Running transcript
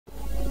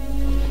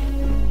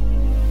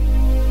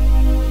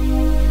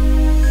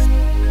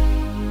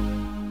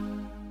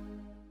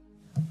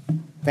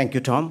Thank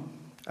you, Tom.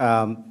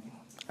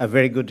 A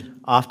very good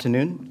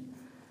afternoon.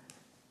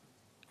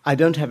 I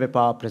don't have a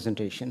power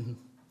presentation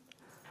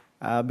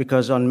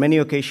because on many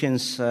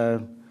occasions I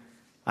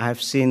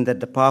have seen that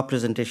the power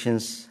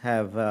presentations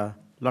have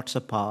lots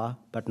of power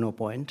but no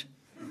point.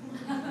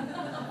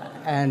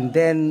 And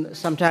then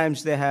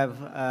sometimes they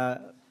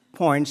have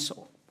points,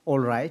 all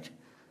right,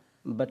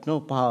 but no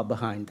power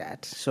behind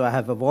that. So I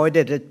have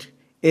avoided it,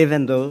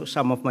 even though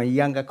some of my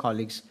younger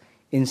colleagues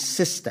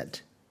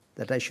insisted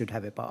that I should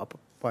have a PowerPoint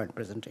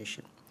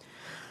presentation.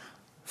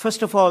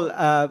 First of all,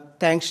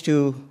 thanks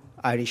to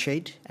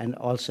IRISH and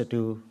also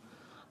to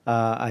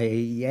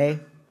IIEA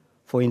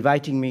for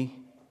inviting me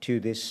to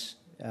this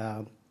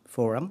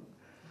forum.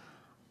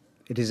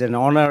 It is an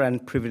honor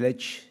and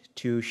privilege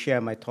to share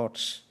my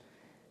thoughts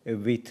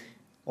with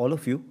all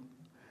of you.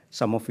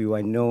 Some of you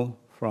I know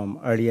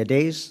from earlier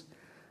days,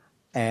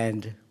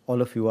 and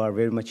all of you are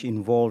very much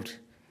involved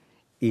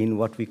in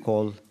what we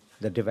call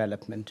the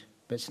development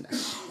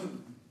business.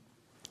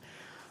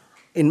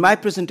 In my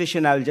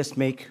presentation, I'll just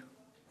make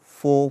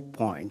 4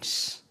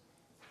 points,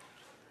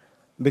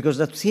 because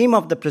the theme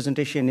of the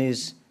presentation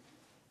is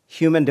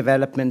human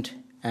development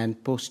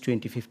and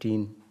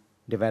post-2015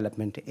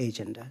 development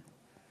agenda.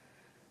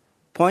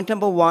 Point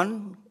number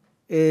 1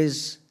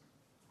 is,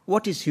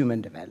 what is human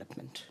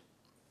development?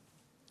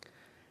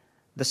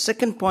 The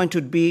second point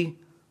would be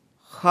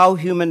how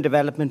human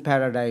development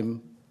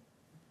paradigm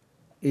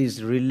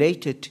is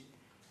related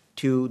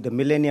to the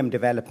Millennium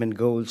Development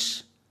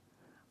Goals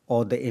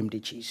or the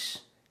MDGs.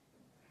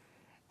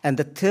 And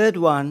the third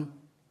one,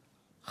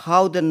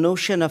 how the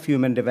notion of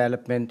human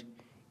development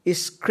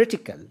is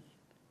critical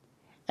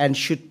and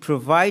should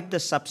provide the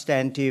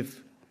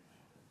substantive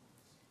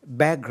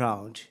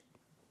background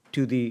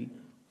to the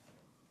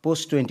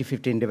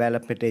post-2015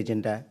 development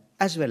agenda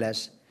as well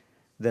as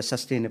the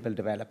Sustainable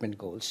Development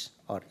Goals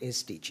or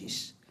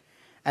SDGs.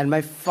 And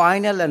my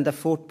final and the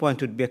fourth point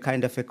would be a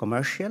kind of a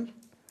commercial.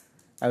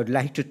 I would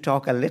like to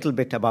talk a little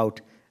bit about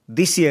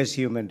this year's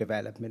Human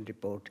Development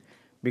Report,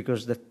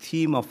 because the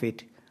theme of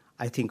it,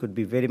 I think, would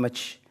be very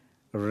much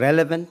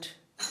relevant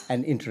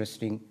and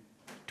interesting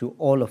to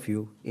all of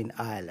you in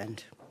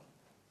Ireland.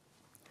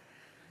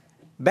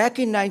 Back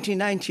in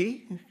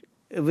 1990,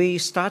 we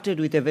started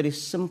with a very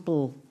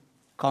simple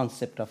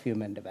concept of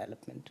human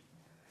development.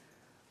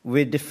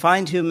 We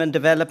defined human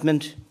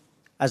development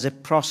as a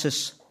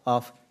process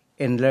of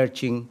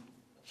enlarging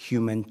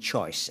human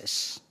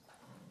choices.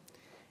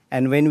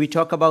 And when we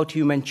talk about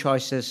human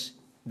choices,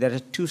 there are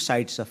two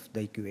sides of the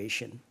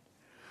equation.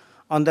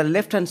 On the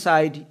left-hand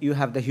side, you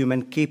have the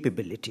human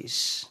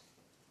capabilities.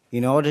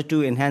 In order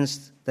to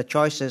enhance the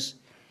choices,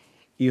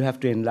 you have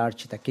to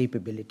enlarge the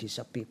capabilities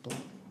of people.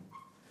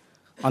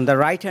 On the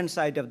right-hand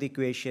side of the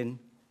equation,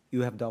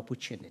 you have the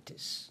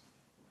opportunities.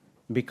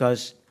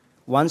 Because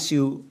once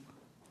you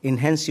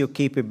enhance your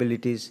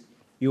capabilities,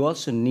 you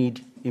also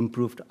need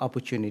improved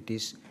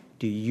opportunities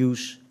to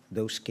use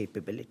those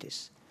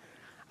capabilities.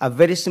 A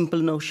very simple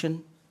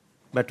notion,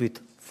 but with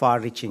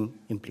far-reaching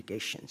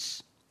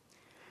implications.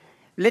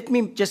 Let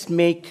me just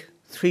make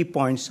 3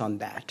 points on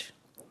that.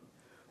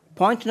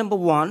 Point number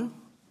 1,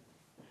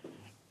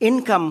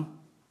 income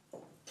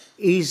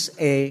is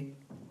an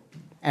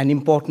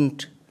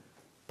important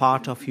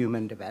part of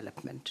human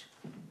development.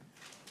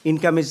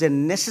 Income is a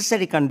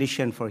necessary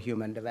condition for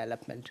human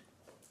development,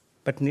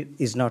 but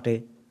is not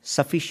a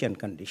sufficient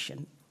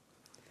condition.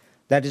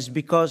 That is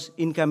because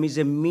income is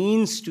a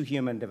means to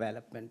human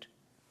development,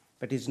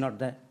 but is not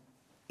the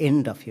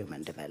end of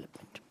human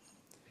development.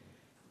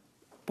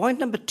 Point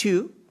number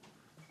 2,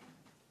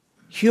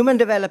 human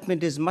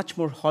development is much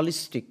more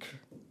holistic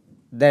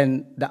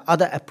than the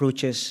other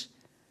approaches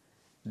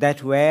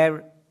that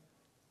were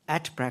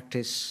at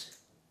practice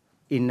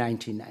in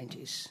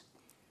 1990s.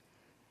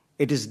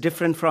 It is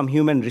different from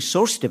human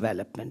resource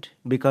development,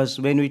 because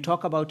when we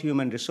talk about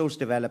human resource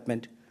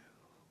development,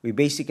 we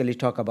basically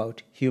talk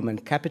about human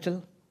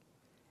capital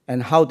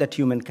and how that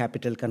human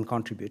capital can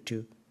contribute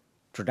to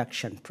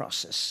production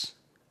process.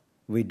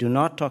 We do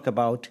not talk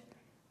about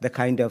the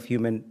kind of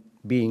human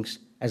beings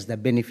as the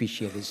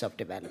beneficiaries of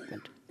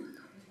development.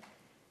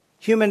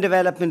 Human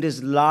development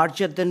is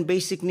larger than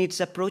basic needs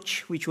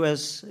approach, which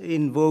was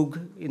in vogue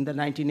in the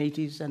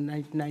 1980s and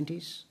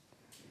 1990s.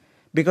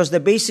 Because the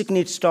basic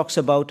needs talks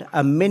about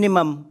a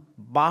minimum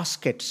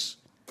baskets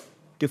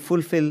to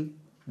fulfill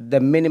the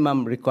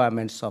minimum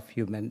requirements of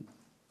human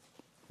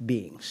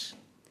beings.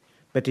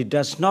 But it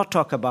does not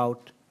talk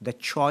about the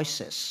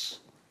choices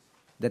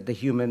that the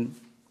human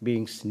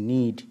beings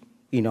need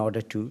in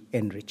order to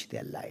enrich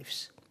their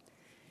lives.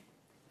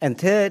 And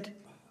third,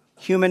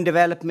 human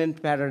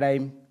development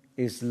paradigm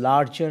is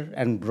larger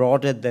and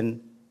broader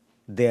than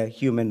the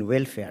human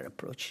welfare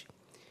approach.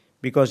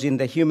 Because in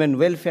the human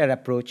welfare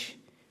approach,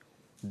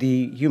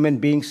 the human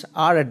beings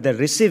are at the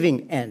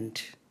receiving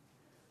end,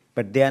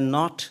 but they are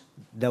not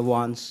the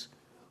ones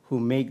who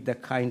make the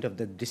kind of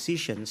the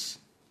decisions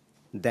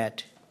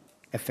that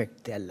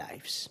affect their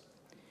lives.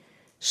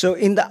 So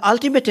in the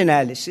ultimate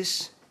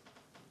analysis,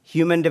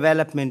 human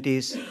development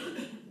is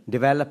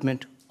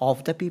development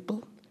of the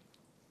people,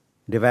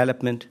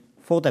 development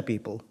for the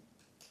people,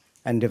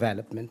 and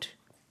development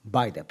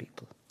by the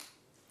people.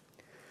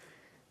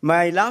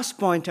 My last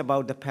point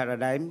about the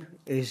paradigm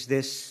is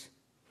this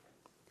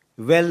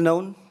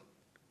well-known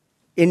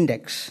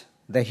index,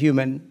 the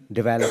Human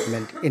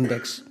Development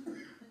Index,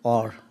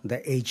 or the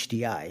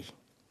HDI.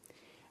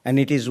 And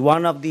it is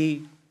one of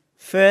the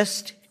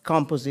first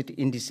composite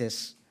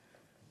indices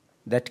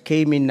that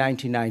came in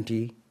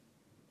 1990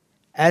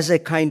 as a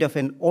kind of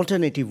an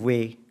alternative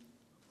way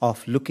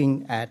of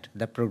looking at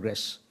the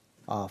progress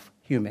of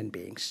human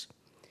beings.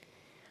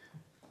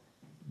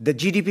 The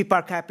GDP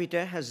per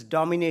capita has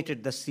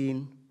dominated the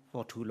scene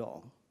for too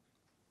long.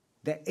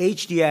 The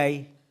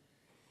HDI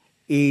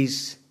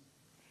is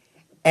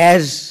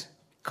as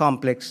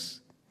complex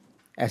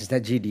as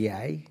the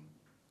GDI,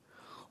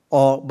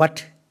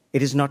 but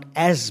it is not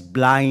as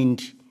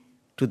blind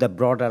to the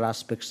broader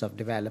aspects of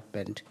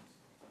development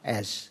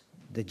as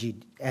the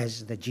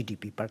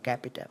GDP per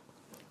capita.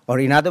 Or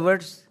in other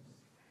words,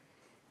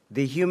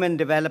 the Human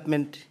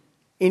Development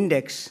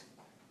Index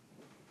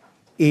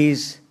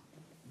is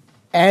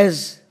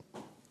as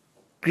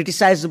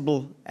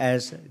criticizable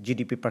as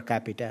GDP per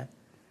capita,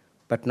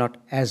 but not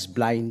as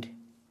blind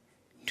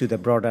to the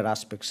broader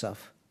aspects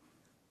of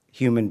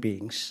human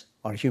beings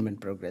or human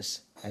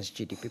progress as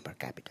GDP per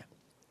capita.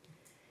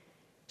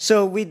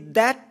 So with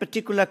that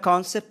particular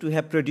concept, we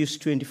have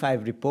produced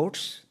 25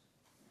 reports.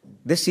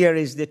 This year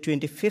is the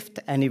 25th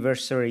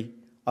anniversary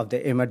of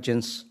the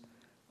emergence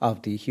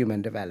of the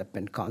human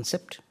development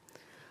concept.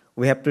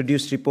 We have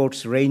produced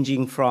reports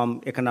ranging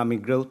from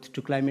economic growth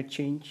to climate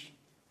change,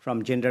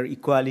 from gender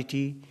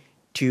equality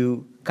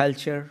to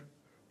culture,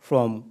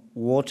 from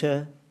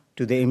water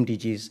to the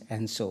MDGs,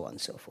 and so on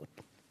and so forth.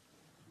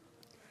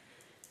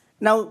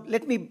 Now,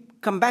 let me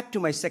come back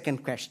to my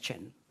second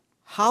question.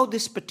 How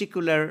this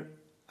particular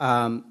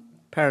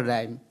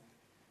paradigm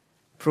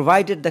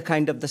provided the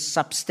kind of the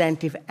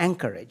substantive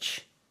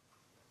anchorage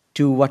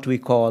to what we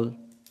call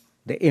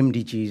the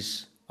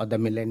MDGs or the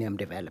Millennium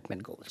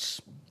Development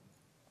Goals.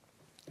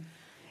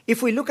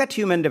 If we look at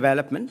human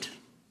development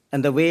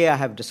and the way I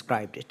have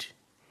described it,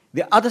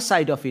 the other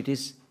side of it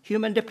is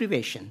human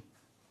deprivation.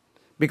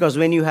 Because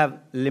when you have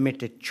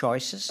limited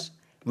choices,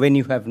 when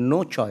you have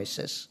no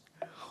choices,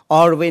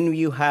 or when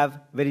you have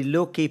very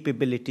low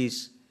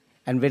capabilities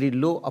and very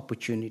low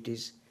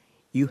opportunities,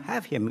 you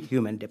have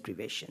human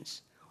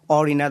deprivations.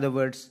 Or in other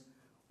words,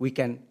 we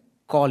can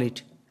call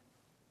it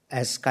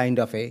as kind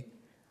of a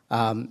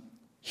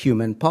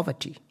human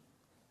poverty.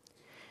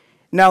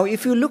 Now,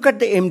 if you look at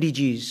the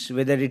MDGs,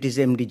 whether it is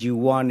MDG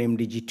 1,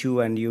 MDG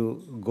 2, and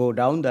you go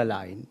down the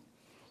line,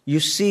 you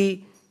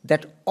see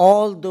that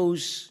all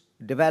those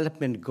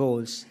development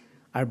goals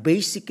are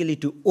basically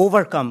to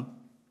overcome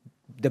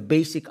the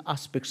basic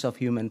aspects of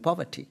human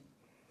poverty,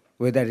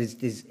 whether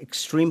it is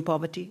extreme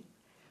poverty,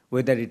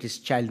 whether it is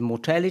child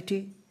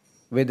mortality,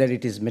 whether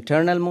it is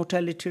maternal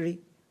mortality,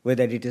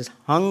 whether it is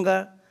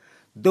hunger.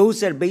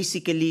 Those are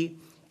basically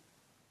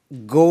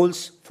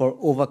goals for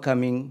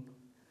overcoming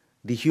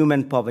the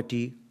human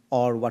poverty,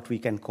 or what we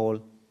can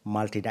call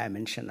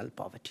multidimensional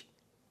poverty.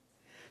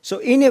 So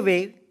in a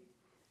way,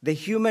 the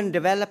human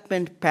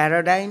development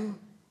paradigm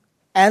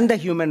and the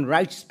human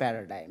rights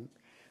paradigm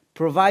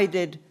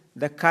provided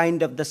the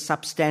kind of the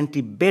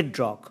substantive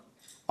bedrock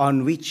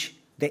on which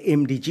the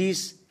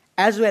MDGs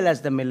as well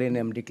as the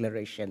Millennium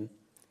Declaration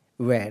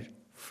were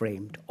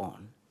framed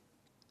on.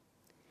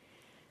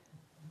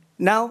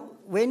 Now,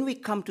 when we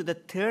come to the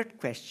third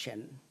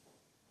question,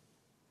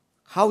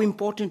 how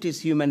important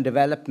is human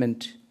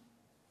development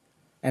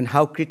and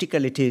how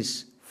critical it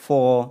is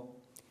for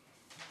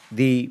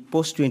the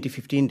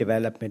Post-2015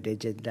 Development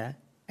Agenda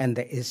and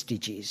the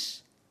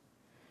SDGs?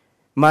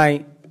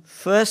 My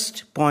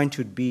first point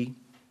would be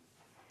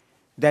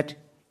that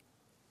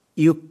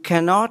you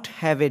cannot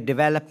have a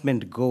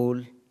development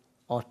goal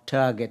or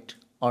target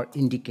or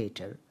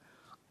indicator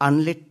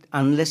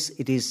unless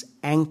it is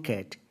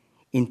anchored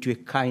into a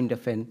kind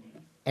of an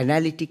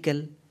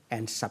analytical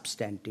and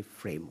substantive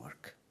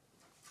framework.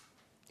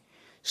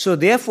 So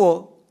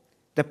therefore,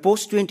 the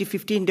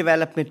Post-2015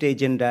 Development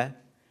Agenda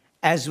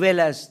as well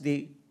as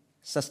the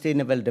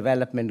Sustainable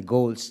Development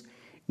Goals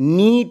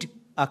need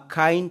a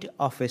kind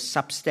of a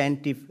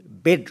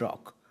substantive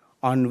bedrock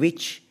on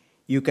which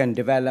you can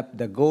develop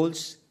the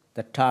goals,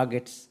 the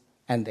targets,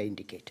 and the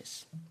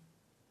indicators.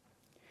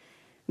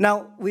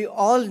 Now, we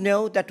all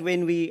know that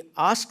when we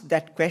ask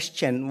that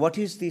question, what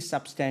is the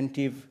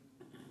substantive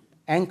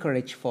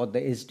anchorage for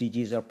the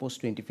SDGs or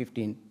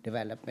Post-2015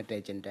 Development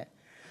Agenda?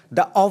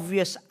 The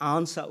obvious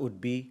answer would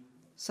be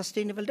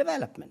sustainable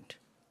development.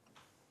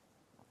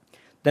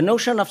 The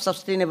notion of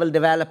sustainable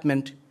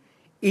development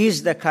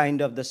is the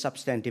kind of the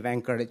substantive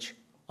anchorage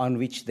on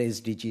which the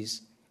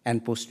SDGs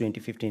and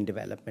Post-2015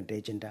 Development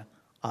Agenda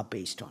are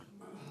based on.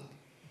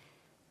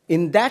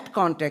 In that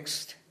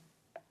context,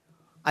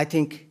 I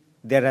think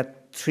there are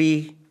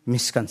three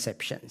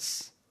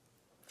misconceptions.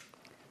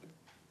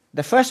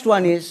 The first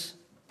one is,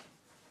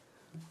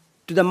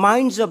 to the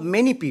minds of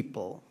many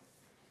people,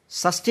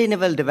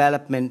 sustainable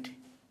development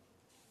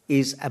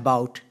is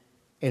about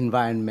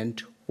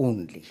environment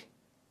only.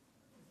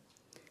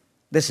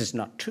 This is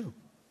not true.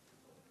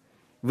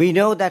 We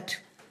know that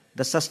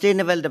the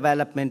sustainable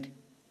development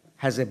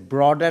has a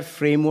broader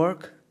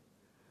framework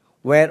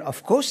where,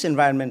 of course,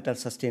 environmental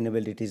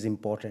sustainability is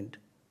important,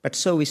 but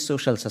so is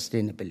social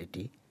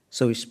sustainability,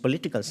 so is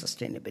political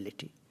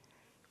sustainability.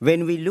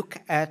 When we look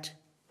at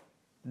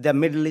the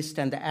Middle East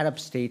and the Arab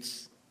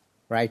states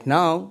right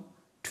now,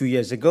 2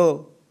 years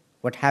ago,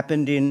 what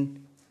happened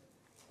in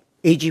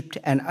Egypt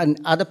and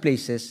other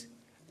places,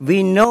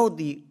 we know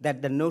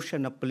that the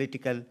notion of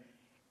political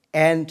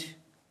and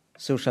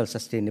social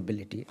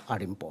sustainability are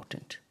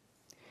important.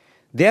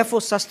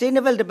 Therefore,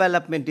 sustainable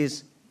development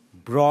is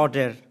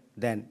broader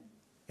than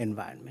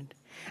environment.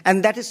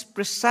 And that is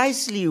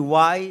precisely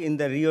why in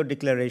the Rio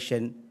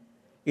Declaration,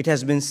 it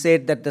has been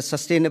said that the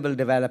sustainable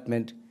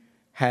development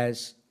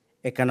has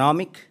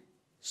economic,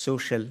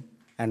 social,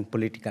 and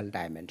political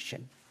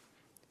dimension.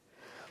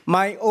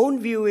 My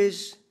own view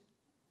is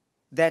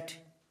that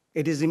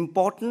it is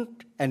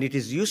important and it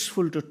is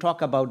useful to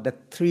talk about the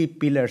 3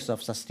 pillars of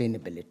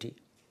sustainability,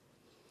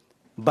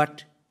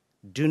 but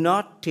do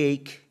not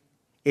take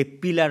a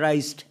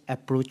pillarized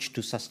approach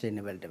to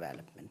sustainable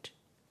development.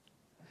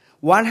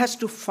 One has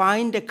to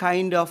find a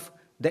kind of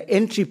the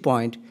entry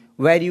point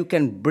where you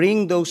can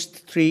bring those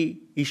 3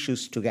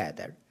 issues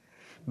together.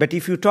 But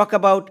if you talk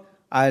about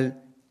a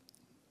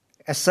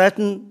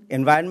certain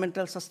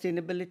environmental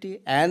sustainability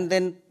and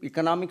then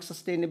economic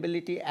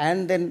sustainability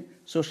and then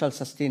social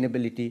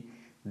sustainability,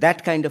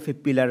 that kind of a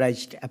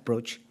pillarized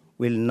approach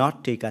will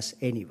not take us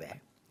anywhere.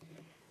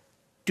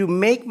 To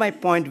make my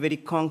point very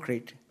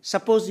concrete,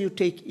 suppose you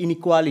take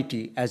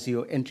inequality as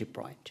your entry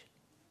point.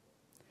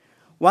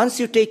 Once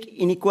you take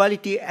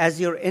inequality as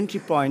your entry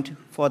point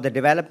for the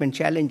development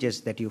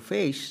challenges that you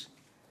face,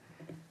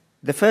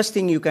 the first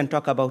thing you can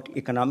talk about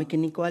economic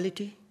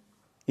inequality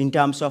in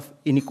terms of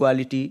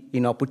inequality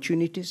in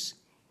opportunities,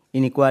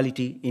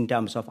 inequality in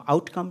terms of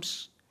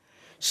outcomes.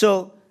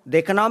 So the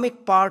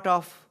economic part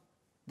of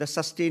the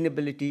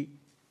sustainability,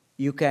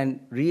 you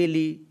can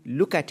really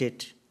look at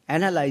it,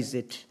 analyze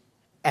it,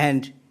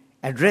 and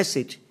address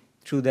it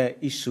through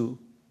the issue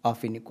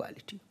of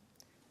inequality.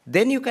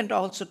 Then you can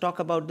also talk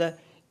about the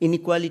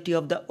inequality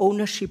of the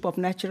ownership of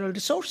natural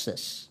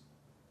resources,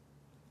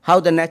 how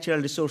the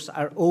natural resources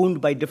are owned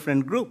by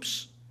different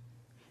groups,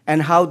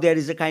 and how there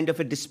is a kind of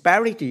a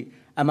disparity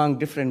among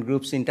different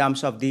groups in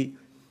terms of the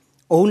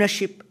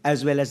ownership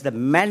as well as the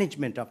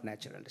management of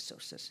natural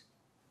resources.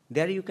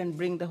 There you can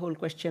bring the whole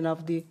question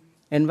of the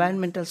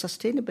environmental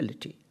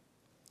sustainability.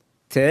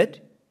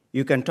 Third,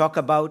 you can talk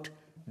about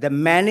the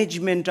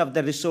management of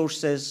the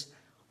resources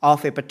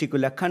of a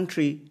particular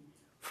country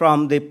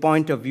from the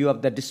point of view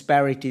of the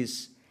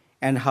disparities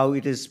and how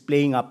it is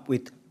playing up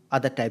with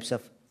other types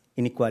of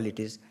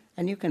inequalities.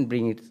 And you can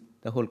bring it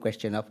the whole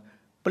question of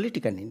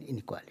political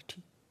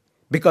inequality.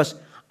 Because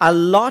a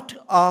lot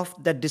of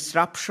the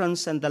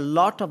disruptions and a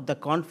lot of the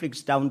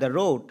conflicts down the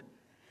road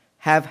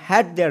have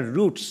had their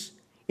roots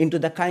into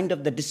the kind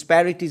of the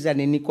disparities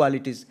and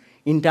inequalities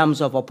in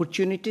terms of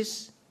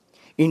opportunities,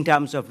 in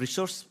terms of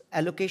resource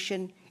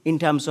allocation, in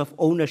terms of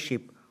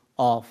ownership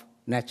of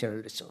natural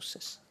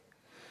resources.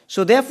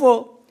 So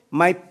therefore,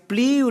 my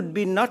plea would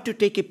be not to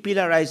take a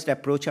pillarized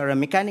approach or a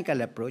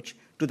mechanical approach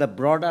to the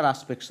broader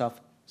aspects of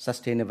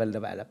sustainable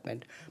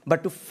development,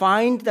 but to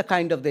find the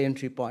kind of the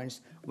entry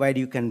points where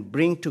you can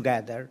bring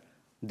together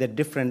the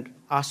different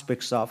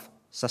aspects of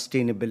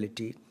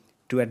sustainability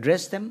to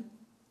address them,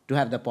 to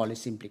have the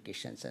policy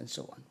implications, and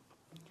so on.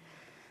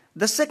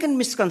 The second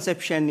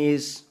misconception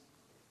is,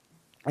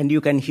 and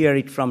you can hear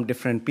it from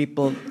different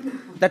people,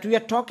 that we are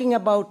talking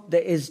about the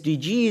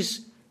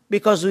SDGs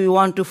because we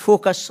want to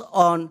focus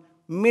on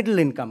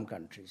middle-income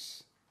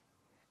countries.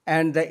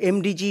 And the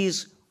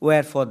MDGs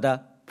were for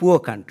the poor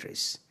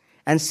countries.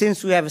 And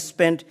since we have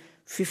spent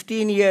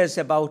 15 years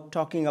about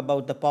talking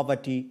about the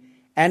poverty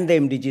and the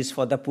MDGs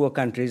for the poor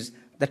countries,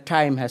 the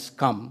time has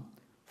come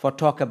for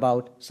talk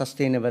about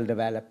sustainable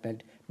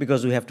development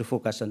because we have to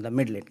focus on the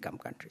middle-income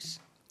countries.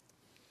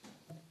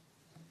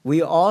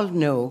 We all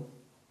know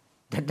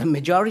that the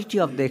majority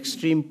of the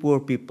extreme poor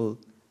people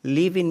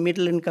live in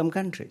middle-income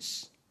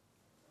countries.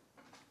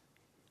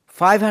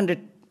 500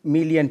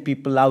 million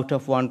people out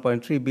of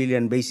 1.3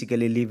 billion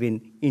basically live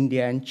in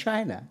India and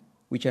China,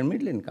 which are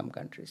middle-income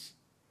countries.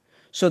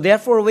 So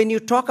therefore, when you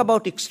talk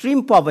about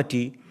extreme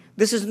poverty,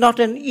 this is not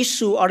an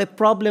issue or a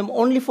problem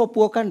only for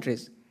poor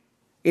countries.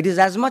 It is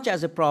as much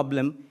as a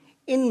problem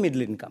in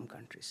middle-income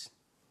countries.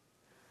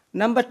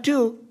 Number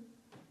two,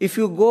 if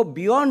you go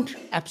beyond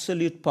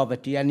absolute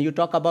poverty and you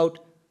talk about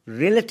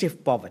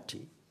relative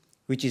poverty,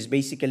 which is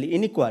basically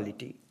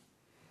inequality,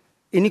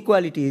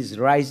 inequality is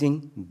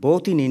rising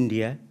both in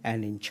India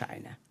and in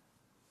China.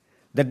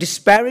 The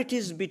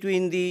disparities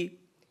between the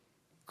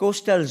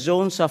coastal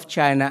zones of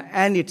China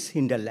and its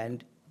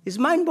hinterland is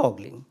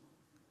mind-boggling.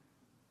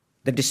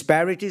 The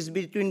disparities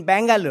between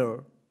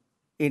Bangalore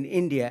in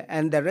India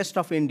and the rest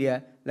of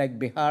India, like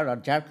Bihar or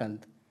Jharkhand,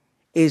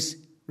 is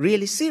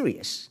really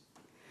serious.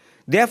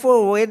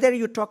 Therefore, whether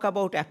you talk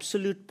about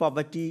absolute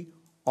poverty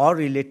or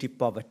relative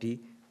poverty,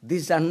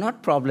 these are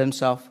not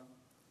problems of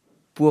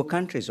poor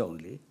countries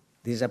only.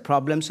 These are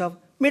problems of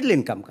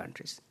middle-income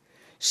countries.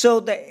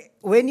 So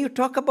when you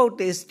talk about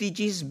the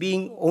SDGs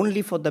being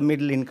only for the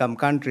middle-income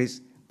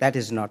countries, that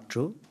is not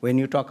true. When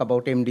you talk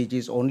about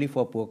MDGs only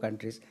for poor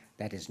countries,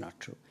 that is not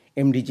true.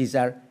 MDGs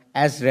are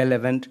as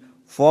relevant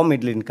for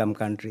middle-income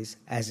countries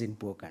as in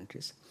poor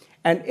countries.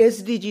 And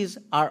SDGs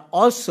are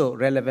also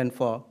relevant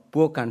for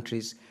poor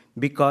countries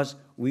because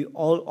we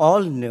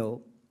all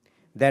know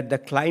that the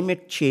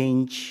climate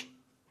change,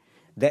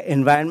 the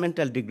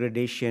environmental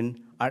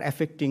degradation are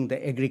affecting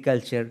the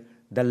agriculture,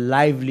 the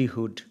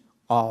livelihood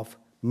of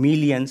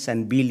millions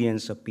and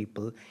billions of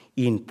people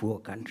in poor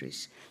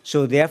countries.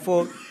 So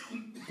therefore,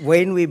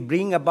 when we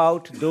bring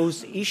about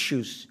those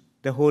issues,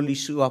 the whole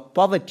issue of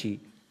poverty,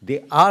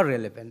 they are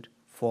relevant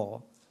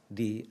for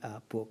the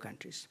poor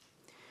countries.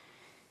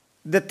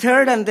 The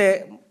third and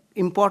the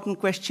important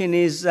question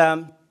is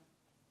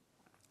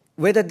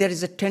whether there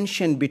is a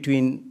tension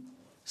between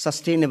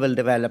sustainable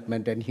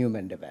development and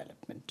human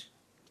development.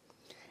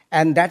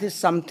 And that is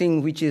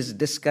something which is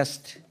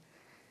discussed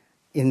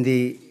in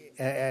the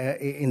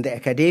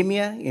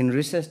academia, in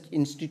research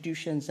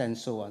institutions, and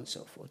so on and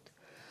so forth.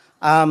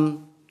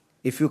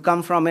 If you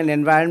come from an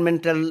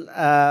environmental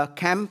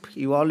camp,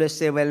 you always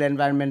say, well,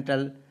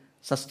 environmental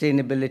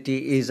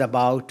sustainability is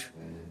about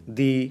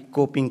the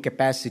coping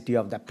capacity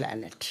of the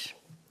planet.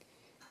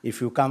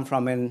 If you come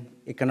from an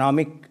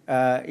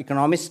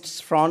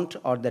economist's front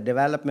or the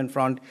development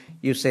front,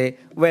 you say,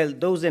 well,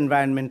 those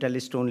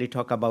environmentalists only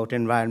talk about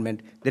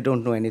environment. They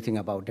don't know anything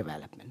about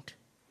development.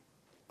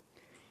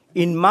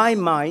 In my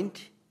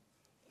mind,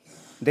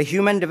 the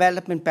human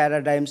development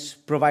paradigms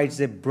provides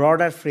a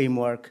broader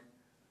framework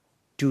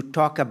to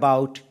talk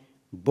about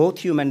both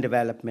human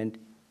development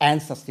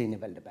and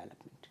sustainable development.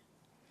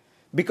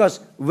 Because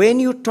when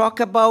you talk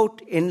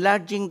about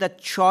enlarging the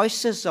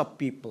choices of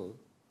people,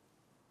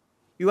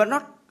 you are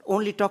not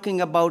only talking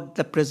about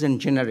the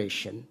present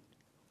generation.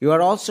 You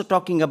are also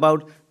talking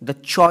about the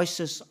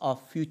choices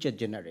of future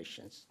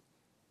generations.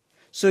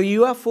 So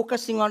you are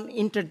focusing on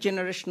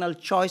intergenerational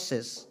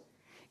choices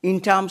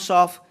in terms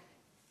of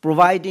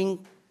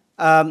providing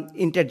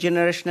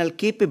intergenerational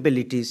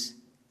capabilities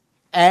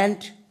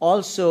and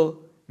also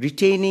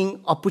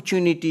retaining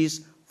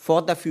opportunities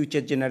for the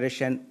future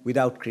generation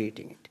without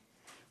creating it.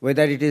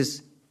 Whether it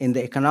is in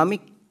the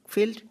economic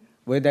field,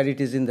 whether it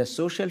is in the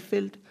social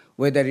field,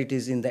 whether it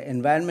is in the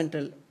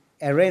environmental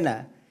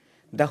arena,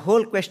 the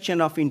whole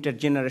question of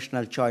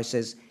intergenerational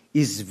choices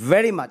is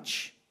very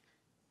much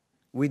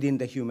within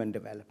the human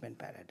development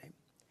paradigm.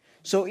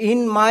 So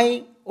in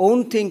my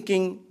own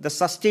thinking, the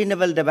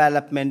sustainable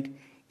development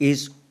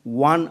is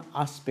one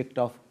aspect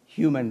of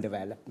human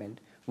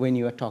development when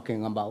you are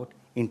talking about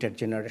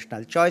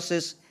intergenerational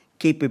choices,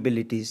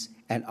 capabilities,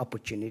 and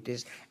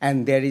opportunities.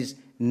 And there is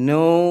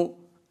no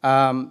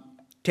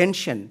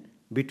tension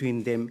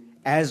between them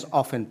as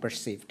often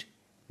perceived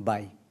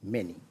by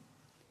many.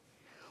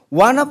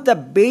 One of the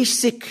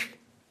basic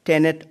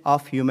tenets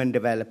of human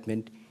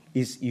development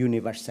is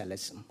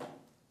universalism.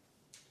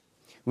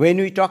 When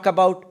we talk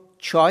about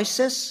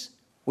choices,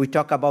 we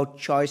talk about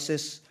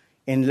choices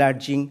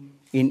enlarging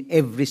in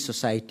every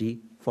society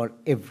for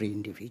every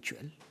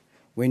individual.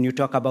 When you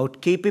talk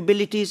about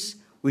capabilities,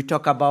 we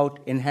talk about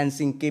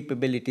enhancing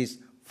capabilities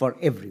for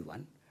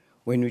everyone.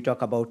 When we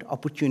talk about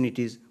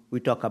opportunities, we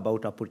talk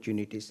about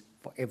opportunities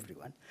for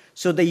everyone.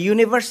 So the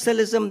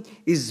universalism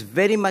is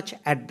very much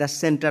at the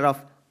center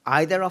of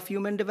either of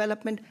human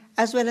development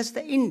as well as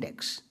the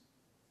index.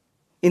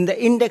 In the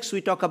index,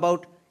 we talk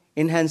about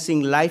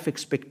enhancing life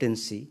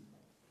expectancy.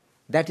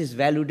 That is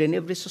valued in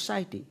every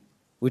society.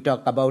 We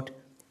talk about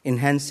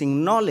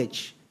enhancing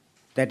knowledge.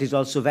 That is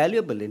also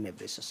valuable in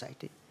every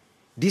society.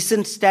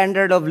 Decent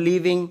standard of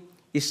living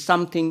is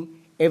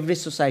something every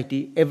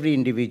society, every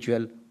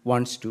individual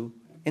wants to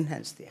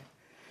enhance there.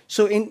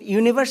 So in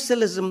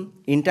universalism,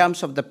 in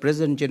terms of the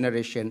present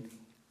generation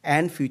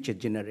and future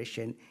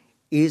generation,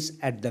 is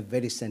at the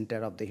very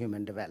center of the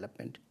human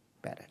development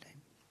paradigm.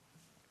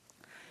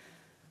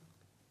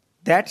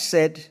 That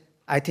said,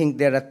 I think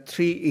there are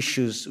three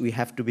issues we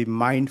have to be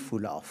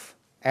mindful of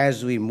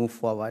as we move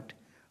forward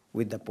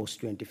with the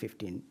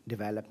post-2015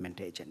 development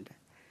agenda.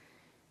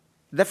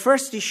 The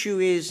first issue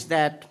is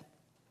that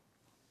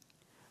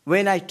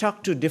when I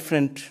talk to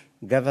different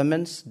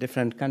governments,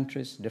 different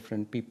countries,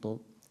 different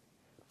people,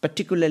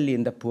 particularly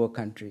in the poor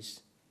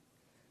countries,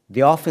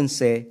 they often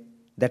say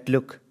that,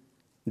 look,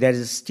 there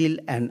is still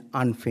an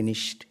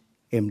unfinished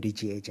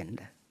MDG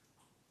agenda.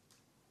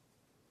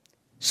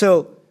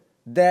 So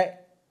the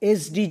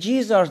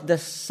SDGs or the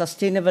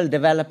Sustainable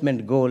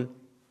Development Goal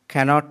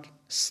cannot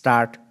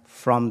start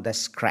from the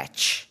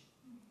scratch.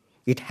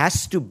 It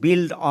has to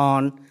build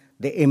on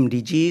the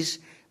MDGs,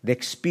 the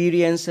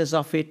experiences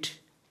of it,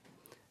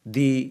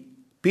 the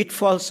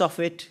pitfalls of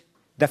it,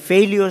 the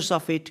failures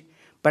of it,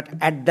 but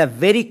at the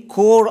very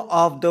core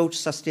of those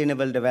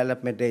Sustainable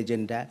Development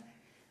Agenda,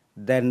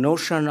 the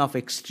notion of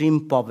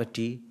extreme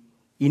poverty,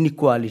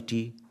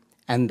 inequality,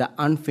 and the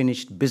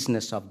unfinished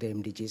business of the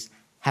MDGs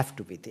have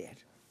to be there.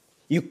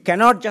 You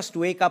cannot just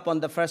wake up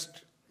on the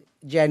 1st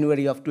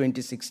January of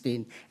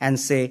 2016 and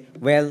say,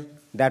 well,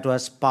 that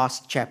was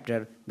past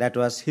chapter, that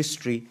was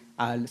history,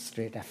 I'll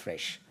start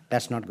afresh.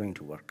 That's not going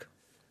to work.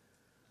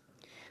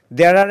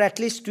 There are at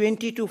least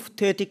 20 to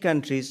 30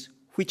 countries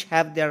which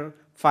have their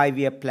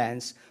 5-year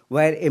plans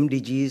where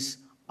MDGs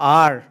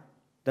are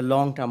the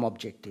long-term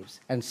objectives.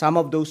 And some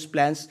of those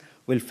plans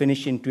will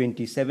finish in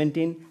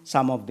 2017,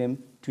 some of them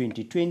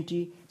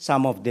 2020,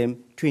 some of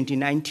them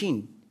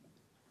 2019.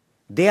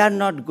 They are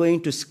not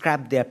going to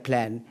scrap their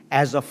plan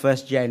as of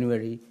 1st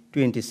January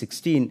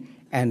 2016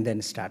 and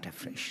then start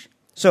afresh.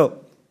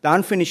 So the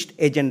unfinished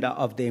agenda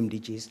of the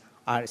MDGs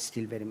are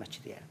still very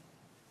much there.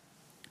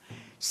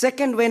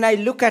 Second, when I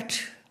look at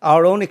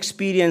our own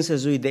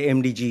experiences with the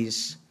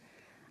MDGs,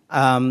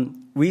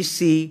 we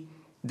see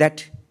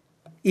that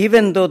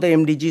even though the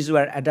MDGs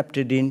were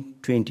adopted in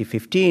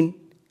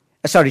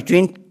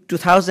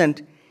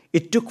 2000,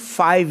 it took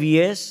 5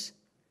 years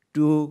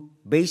to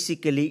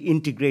basically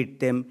integrate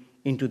them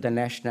into the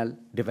national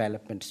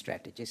development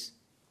strategies.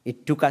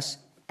 It took us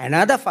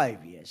another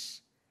 5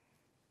 years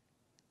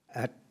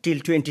till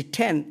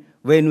 2010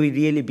 when we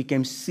really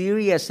became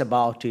serious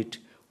about it.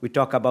 We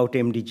talk about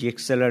MDG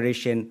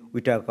acceleration,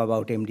 we talk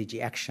about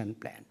MDG action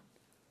plan.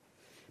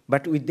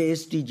 But with the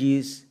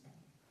SDGs,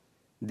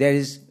 there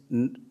is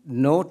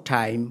no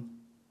time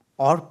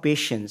or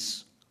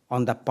patience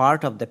on the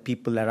part of the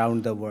people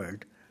around the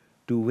world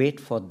to wait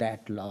for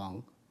that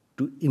long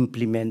to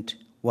implement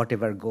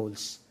whatever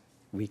goals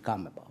we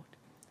come about.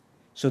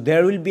 So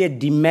there will be a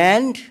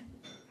demand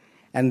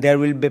and there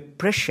will be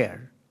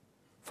pressure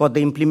for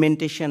the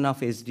implementation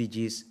of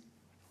SDGs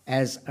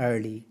as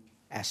early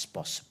as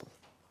possible.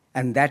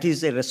 And that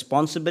is a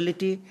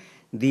responsibility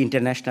the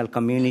international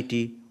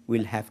community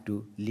will have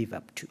to live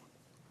up to.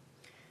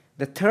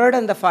 The third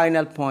and the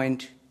final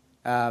point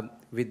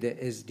with the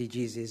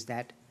SDGs is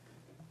that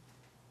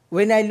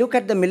when I look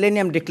at the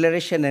Millennium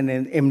Declaration and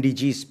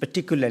MDGs,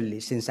 particularly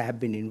since I have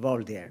been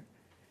involved there,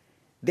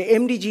 the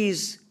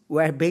MDGs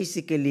were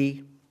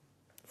basically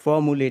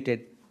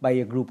formulated by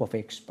a group of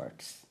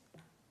experts.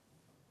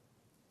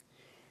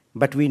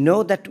 But we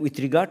know that with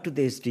regard to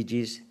the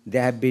SDGs,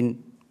 there have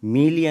been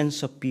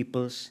millions of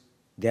peoples,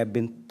 there have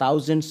been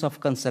thousands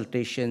of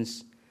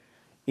consultations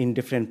in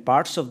different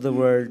parts of the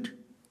world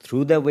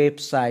through the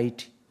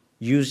website,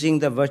 using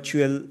the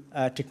virtual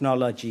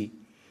technology.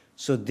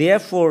 So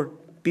therefore,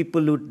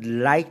 people would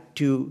like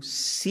to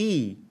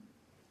see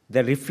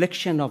the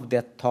reflection of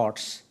their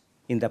thoughts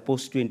in the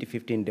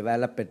post-2015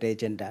 development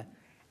agenda,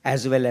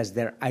 as well as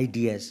their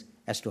ideas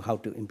as to how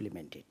to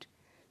implement it.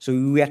 So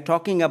we are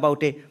talking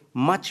about a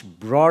much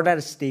broader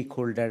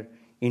stakeholder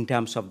in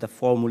terms of the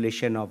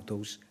formulation of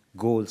those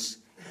goals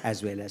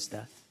as well as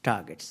the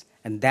targets.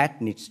 And that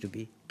needs to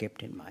be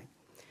kept in mind.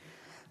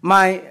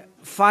 My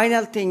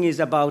final thing is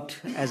about,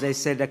 as I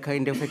said, a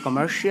kind of a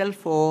commercial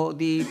for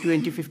the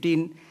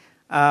 2015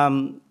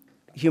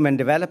 Human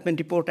Development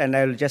Report, and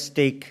I will just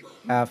take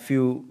a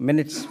few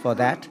minutes for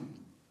that.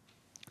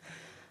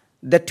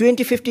 The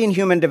 2015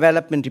 Human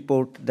Development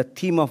Report, the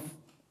theme of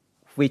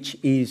which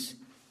is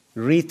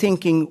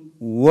rethinking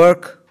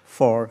work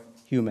for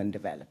human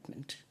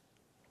development.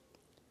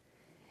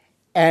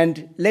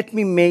 And let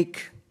me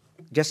make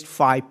just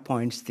 5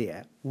 points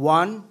there.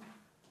 One,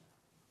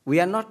 we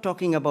are not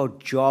talking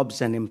about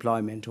jobs and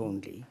employment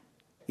only.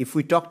 If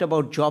we talked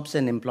about jobs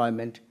and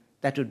employment,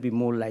 that would be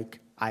more like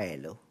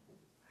ILO.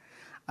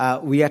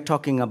 We are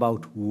talking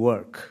about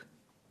work.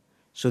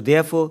 So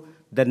therefore,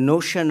 the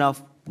notion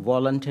of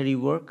voluntary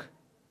work,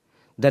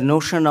 the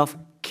notion of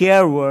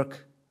care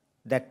work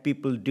that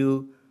people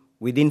do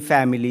within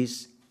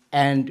families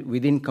and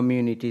within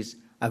communities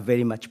are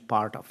very much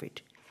part of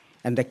it.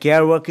 And the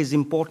care work is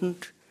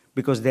important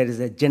because there is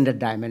a gender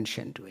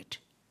dimension to it.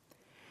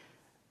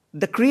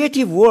 The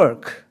creative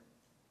work,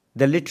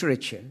 the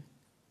literature,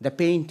 the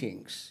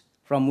paintings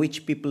from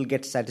which people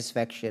get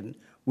satisfaction,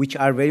 which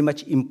are very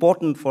much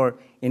important for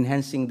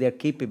enhancing their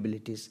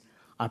capabilities,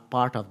 are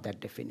part of that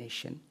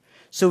definition.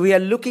 So we are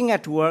looking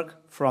at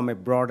work from a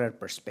broader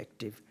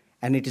perspective,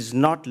 and it is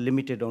not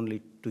limited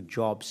only to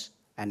jobs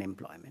and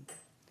employment.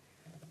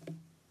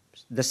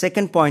 The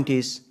second point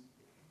is,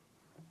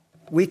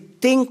 we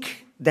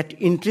think that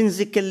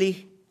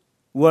intrinsically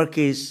work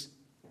is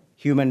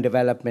human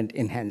development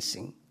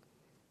enhancing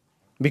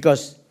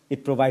because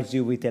it provides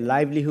you with a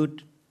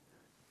livelihood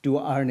to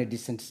earn a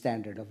decent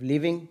standard of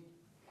living.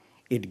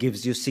 It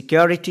gives you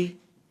security.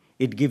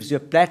 It gives you a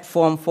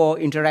platform for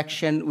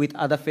interaction with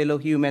other fellow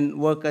human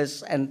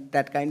workers and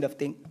that kind of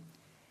thing.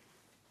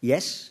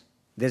 Yes,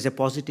 there's a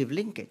positive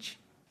linkage,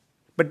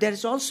 but there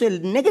is also a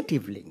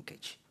negative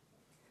linkage.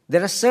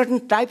 There are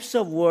certain types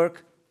of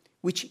work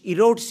which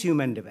erodes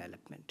human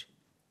development.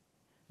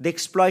 The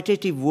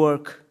exploitative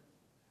work,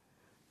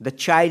 the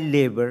child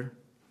labor,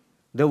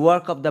 the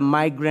work of the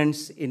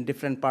migrants in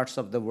different parts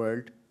of the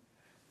world,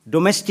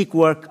 domestic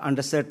work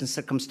under certain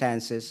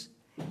circumstances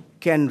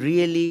can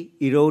really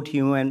erode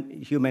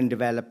human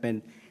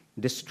development,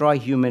 destroy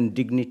human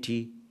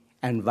dignity,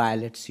 and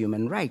violates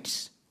human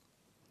rights.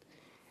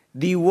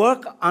 the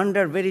work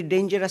under very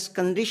dangerous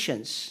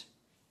conditions,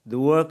 the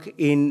work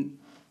in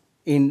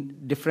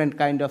different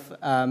kind of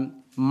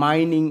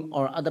mining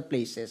or other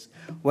places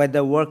where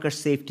the worker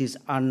safeties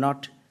are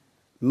not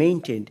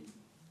maintained,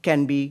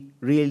 can be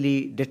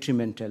really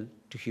detrimental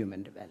to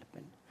human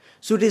development.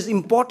 So it is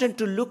important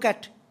to look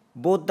at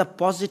both the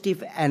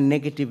positive and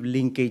negative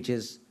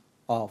linkages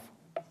of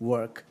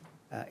work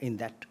in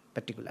that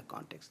particular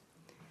context.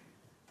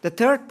 The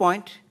third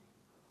point,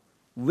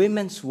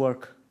 women's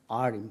work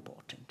are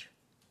important.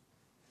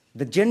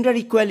 The gender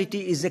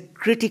equality is a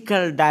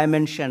critical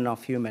dimension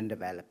of human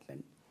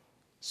development.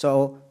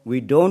 So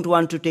we don't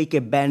want to take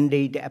a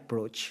band-aid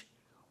approach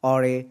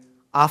or a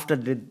after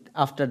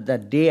the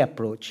day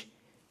approach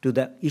to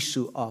the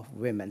issue of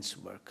women's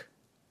work,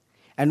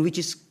 and which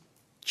is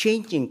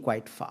changing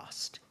quite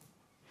fast.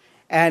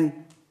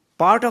 And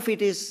part of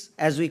it is,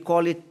 as we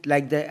call it,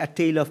 like a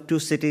tale of two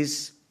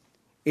cities.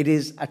 It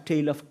is a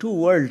tale of two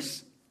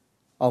worlds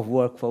of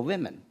work for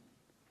women.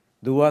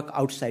 The work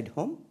outside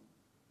home,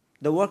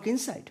 the work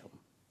inside home.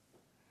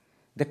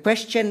 The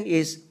question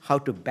is how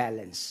to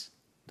balance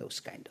those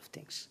kind of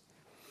things.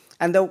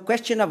 And the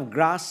question of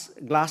glass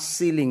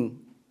ceiling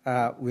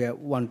we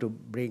want to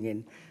bring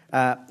in.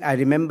 I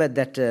remember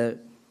that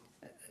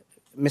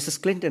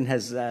Mrs. Clinton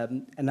has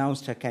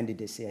announced her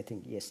candidacy, I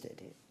think,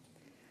 yesterday.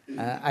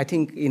 I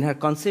think in her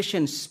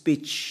concession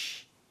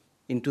speech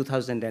in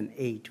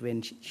 2008,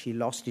 when she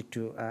lost it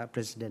to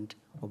President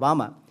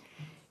Obama,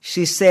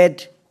 she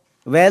said,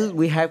 well,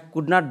 we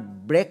could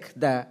not break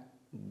the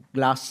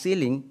glass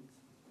ceiling,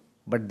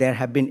 but there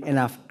have been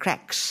enough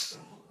cracks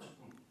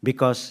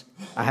because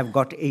I have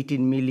got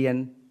 18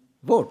 million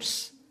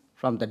votes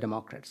from the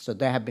Democrats. So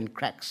there have been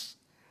cracks.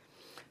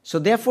 So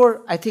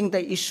therefore, I think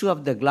the issue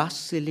of the glass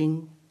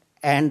ceiling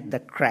and the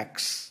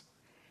cracks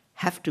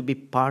have to be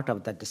part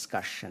of the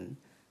discussion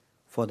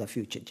for the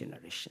future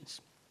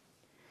generations.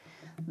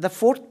 The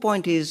fourth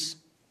point is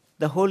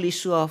the whole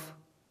issue of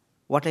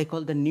what I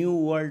call the new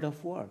world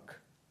of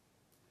work.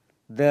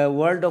 The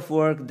world of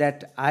work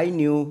that I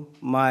knew,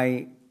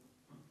 my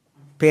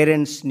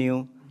parents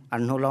knew, are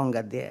no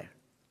longer there.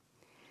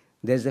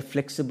 There's a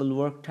flexible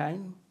work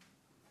time.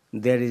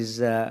 There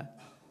is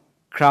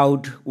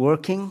crowd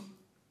working.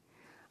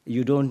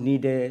 You don't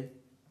need a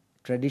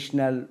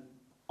traditional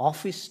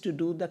office to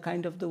do the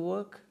kind of the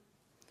work.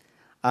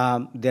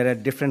 There are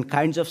different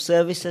kinds of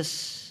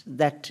services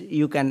that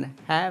you can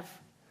have.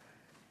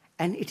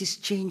 And it is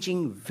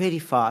changing very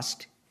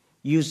fast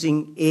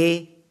using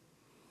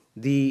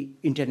the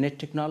internet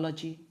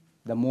technology,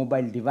 the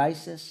mobile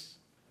devices,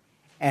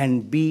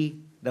 and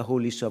B, the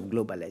whole issue of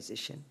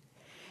globalization.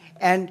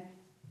 And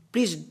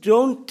please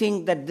don't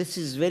think that this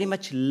is very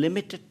much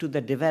limited to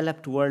the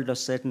developed world or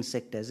certain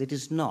sectors. It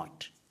is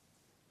not.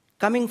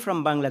 Coming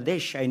from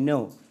Bangladesh, I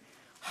know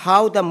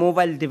how the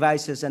mobile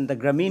devices and the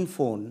Grameen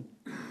phone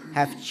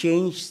have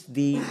changed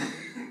the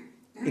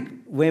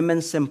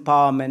women's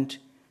empowerment,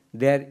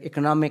 their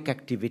economic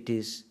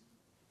activities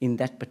in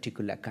that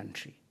particular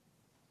country.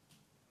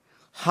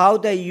 How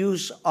the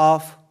use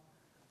of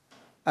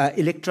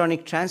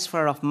electronic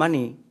transfer of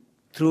money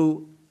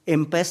through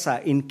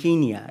M-Pesa in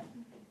Kenya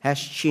has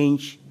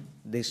changed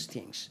these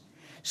things.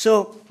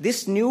 So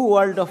this new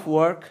world of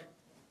work,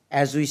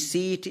 as we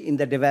see it in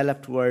the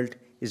developed world,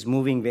 is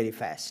moving very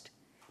fast.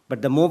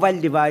 But the mobile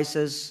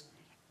devices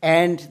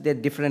and the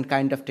different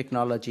kind of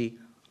technology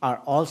are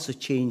also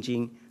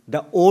changing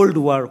the old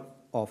world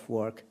of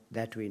work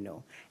that we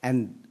know.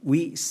 And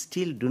we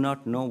still do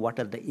not know what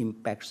are the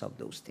impacts of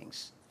those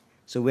things.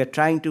 So we're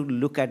trying to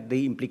look at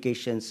the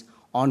implications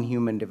on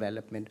human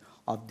development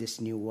of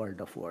this new world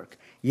of work.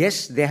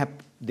 Yes, there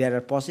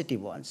are positive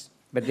ones,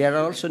 but there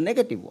are also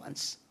negative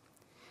ones.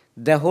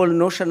 The whole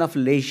notion of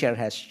leisure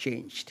has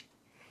changed.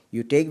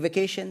 You take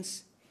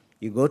vacations,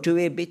 you go to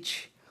a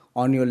beach,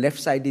 on your left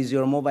side is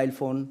your mobile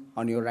phone,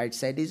 on your right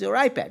side is your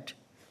iPad.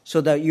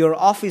 So that your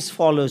office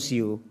follows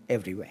you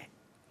everywhere.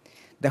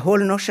 The whole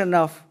notion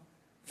of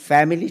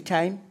family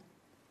time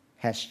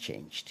has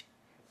changed.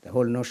 The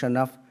whole notion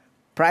of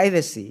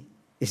privacy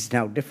is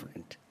now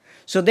different.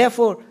 So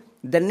therefore,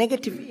 the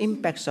negative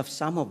impacts of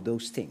some of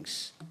those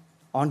things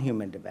on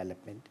human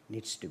development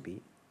needs to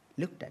be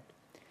looked at.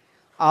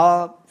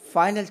 Our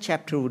final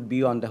chapter would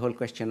be on the whole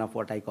question of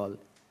what I call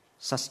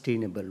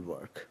sustainable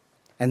work.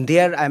 And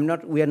there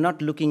we are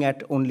not looking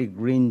at only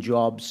green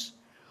jobs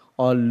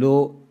or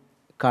low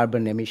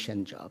carbon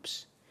emission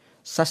jobs.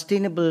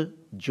 Sustainable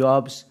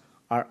jobs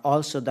are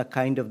also the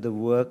kind of the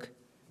work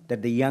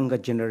that the younger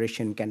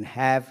generation can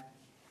have.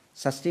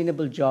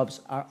 Sustainable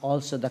jobs are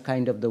also the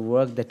kind of the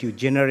work that you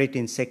generate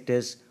in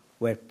sectors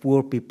where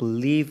poor people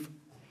live,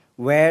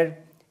 where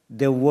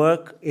the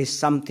work is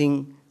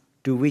something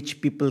to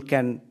which people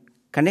can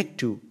connect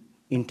to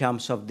in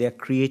terms of their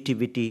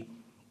creativity,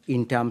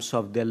 in terms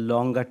of their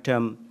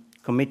longer-term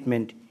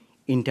commitment,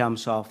 in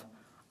terms of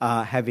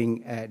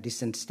having a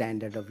decent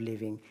standard of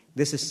living.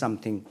 This is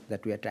something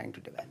that we are trying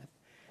to develop.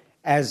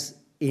 As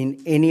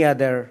in any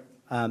other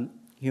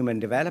human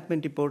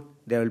development report,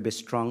 there will be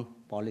strong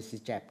policy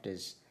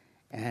chapters,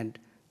 and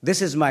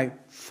This is my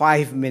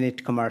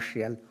 5-minute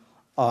commercial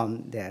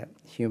on the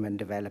Human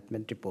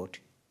Development Report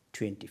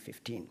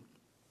 2015.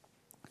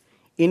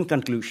 In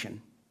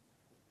conclusion,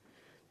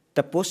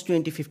 the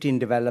Post-2015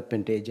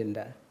 Development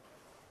Agenda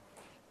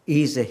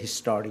is a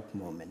historic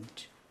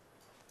moment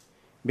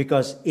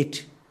because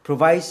it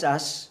provides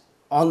us,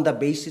 on the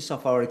basis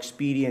of our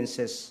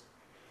experiences,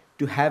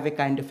 to have a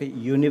kind of a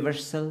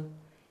universal,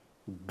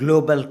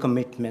 global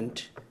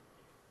commitment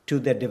to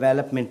the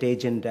development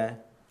agenda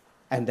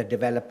and the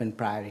development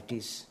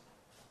priorities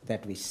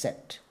that we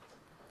set.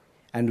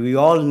 And we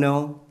all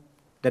know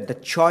that the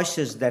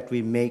choices that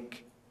we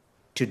make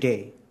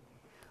today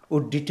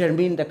would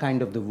determine the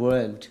kind of the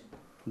world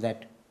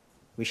that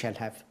we shall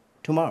have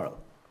tomorrow.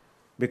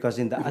 Because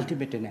in the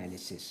ultimate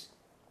analysis,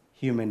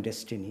 human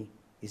destiny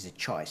is a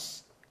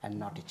choice and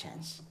not a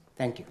chance.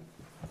 Thank you.